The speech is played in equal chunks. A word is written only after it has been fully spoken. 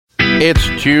It's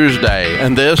Tuesday,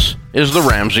 and this is the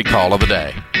Ramsey Call of the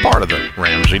Day, part of the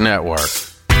Ramsey Network.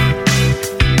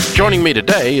 Joining me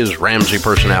today is Ramsey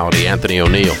personality Anthony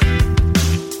O'Neill.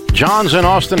 John's in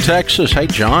Austin, Texas. Hey,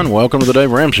 John, welcome to the Dave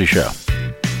Ramsey Show.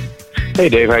 Hey,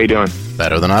 Dave, how you doing?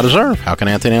 Better than I deserve. How can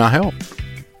Anthony and I help?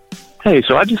 Hey,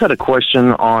 so I just had a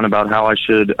question on about how I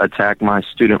should attack my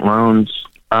student loans.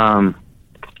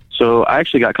 So I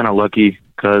actually got kind of lucky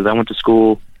because I went to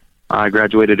school, I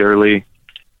graduated early,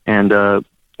 and,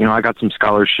 I got some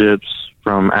scholarships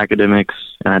from academics,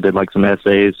 and I did like some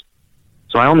essays.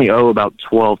 So I only owe about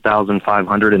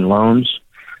 $12,500 in loans.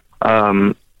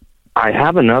 I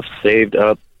have enough saved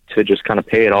up to just kind of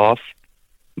pay it off,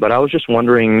 but I was just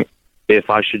wondering if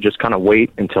I should just kind of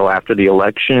wait until after the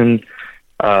election,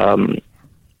 and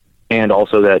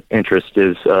also that interest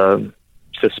is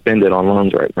suspended on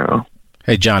loans right now.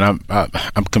 Hey, John,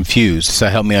 I'm confused. So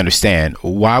help me understand.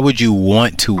 Why would you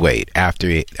want to wait after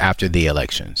the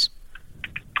elections?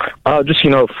 Just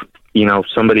if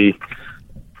somebody,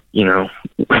 I'm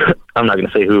not going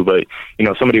to say who, but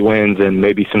somebody wins and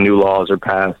maybe some new laws are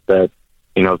passed that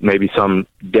maybe some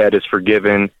debt is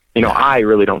forgiven. I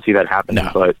really don't see that happening. No.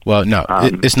 But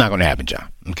it's not going to happen, John.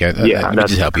 Okay, yeah, let me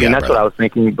just help you out, that's brother. what I was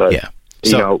thinking. But yeah,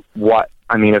 so,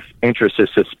 if interest is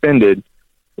suspended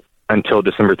until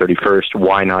December 31st,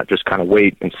 why not just kind of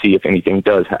wait and see if anything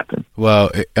does happen?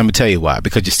 Well, I'm going to tell you why.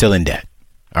 Because you're still in debt.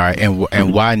 All right.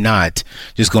 And why not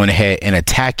just go ahead and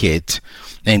attack it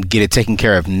and get it taken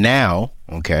care of now,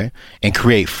 okay, and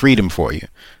create freedom for you.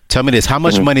 Tell me this. How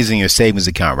much money is in your savings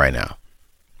account right now?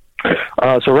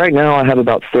 So right now I have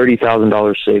about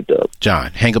 $30,000 saved up.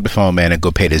 John, hang up the phone, man, and go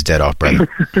pay this debt off, brother.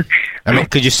 I mean,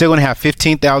 because you're still going to have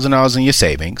 $15,000 in your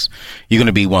savings. You're going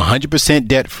to be 100%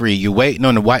 debt free. You're waiting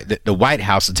on the White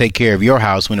House to take care of your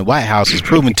house when the White House has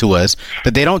proven to us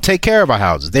that they don't take care of our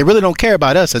houses. They really don't care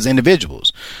about us as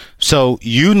individuals. So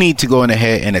you need to go in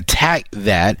ahead and attack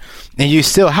that. And you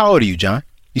still, how old are you, John?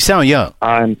 You sound young.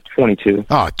 I'm 22.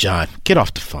 Oh, John, get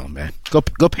off the phone, man. Go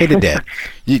pay the debt.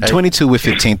 You're 22 with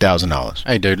 $15,000.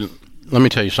 Hey, dude, let me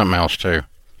tell you something else, too.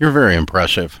 You're very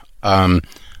impressive. I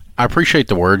appreciate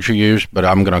the words you use, but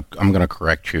I'm gonna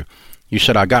correct you. You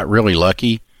said I got really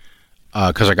lucky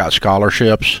because I got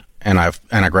scholarships and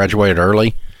I graduated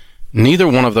early. Neither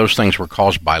one of those things were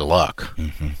caused by luck.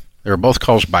 Mm-hmm. They were both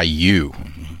caused by you.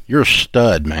 Mm-hmm. You're a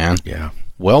stud, man. Yeah.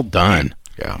 Well done.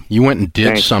 Yeah. You went and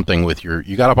did something with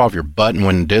you got up off your butt and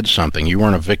went and did something. You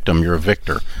weren't a victim, you're a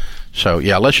victor. So,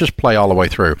 yeah, let's just play all the way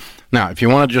through. Now, if you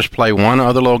want to just play one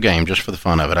other little game just for the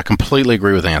fun of it, I completely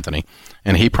agree with Anthony,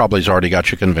 and he probably has already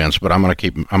got you convinced, but I'm going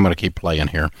to keep playing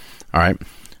here. All right.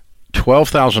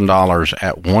 $12,000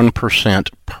 at 1%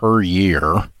 per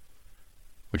year,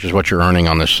 which is what you're earning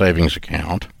on this savings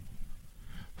account,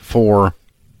 for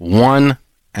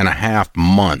 1.5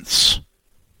 months.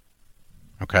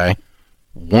 Okay?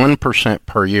 1%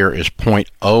 per year is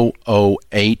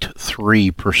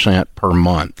 0.0083% per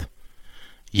month.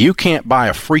 You can't buy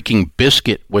a freaking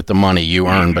biscuit with the money you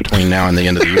earn between now and the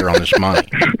end of the year on this money.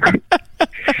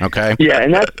 Okay? Yeah,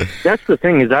 and that's the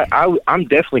thing is I'm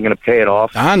definitely going to pay it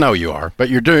off. I know you are, but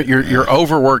you're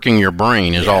overworking your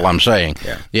brain is all I'm saying.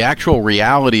 Yeah. The actual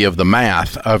reality of the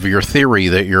math of your theory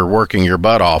that you're working your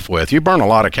butt off with, you burn a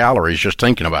lot of calories just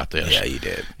thinking about this. Yeah, you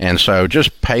did. And so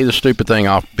just pay the stupid thing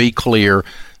off. Be clear.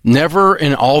 Never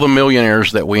in all the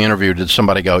millionaires that we interviewed did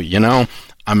somebody go,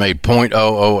 I made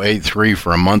 0.0083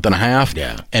 for a month and a half,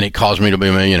 and it caused me to be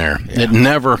a millionaire. Yeah. It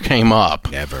never came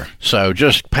up. Never. So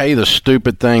just pay the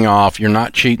stupid thing off. You're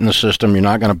not cheating the system. You're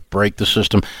not going to break the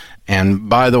system. And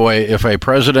by the way, if a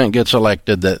president gets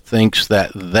elected that thinks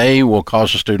that they will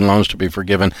cause the student loans to be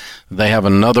forgiven, they have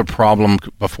another problem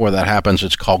before that happens.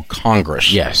 It's called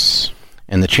Congress. Yes.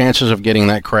 And the chances of getting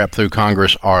that crap through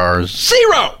Congress are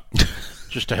 0.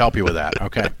 Just to help you with that,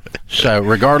 okay? So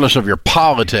regardless of your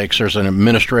politics, there's an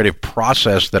administrative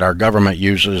process that our government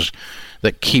uses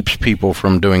that keeps people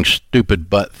from doing stupid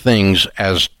butt things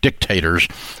as dictators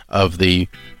of the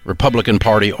Republican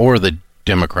Party or the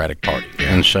Democratic Party.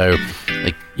 And so,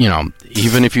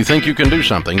 even if you think you can do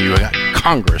something, you got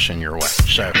Congress in your way.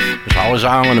 So there's always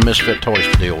Island of Misfit Toys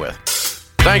to deal with.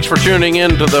 Thanks for tuning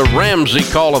in to the Ramsey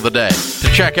Call of the Day. To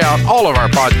check out all of our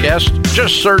podcasts,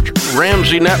 just search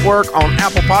Ramsey Network on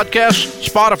Apple Podcasts,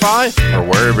 Spotify, or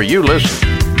wherever you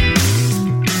listen.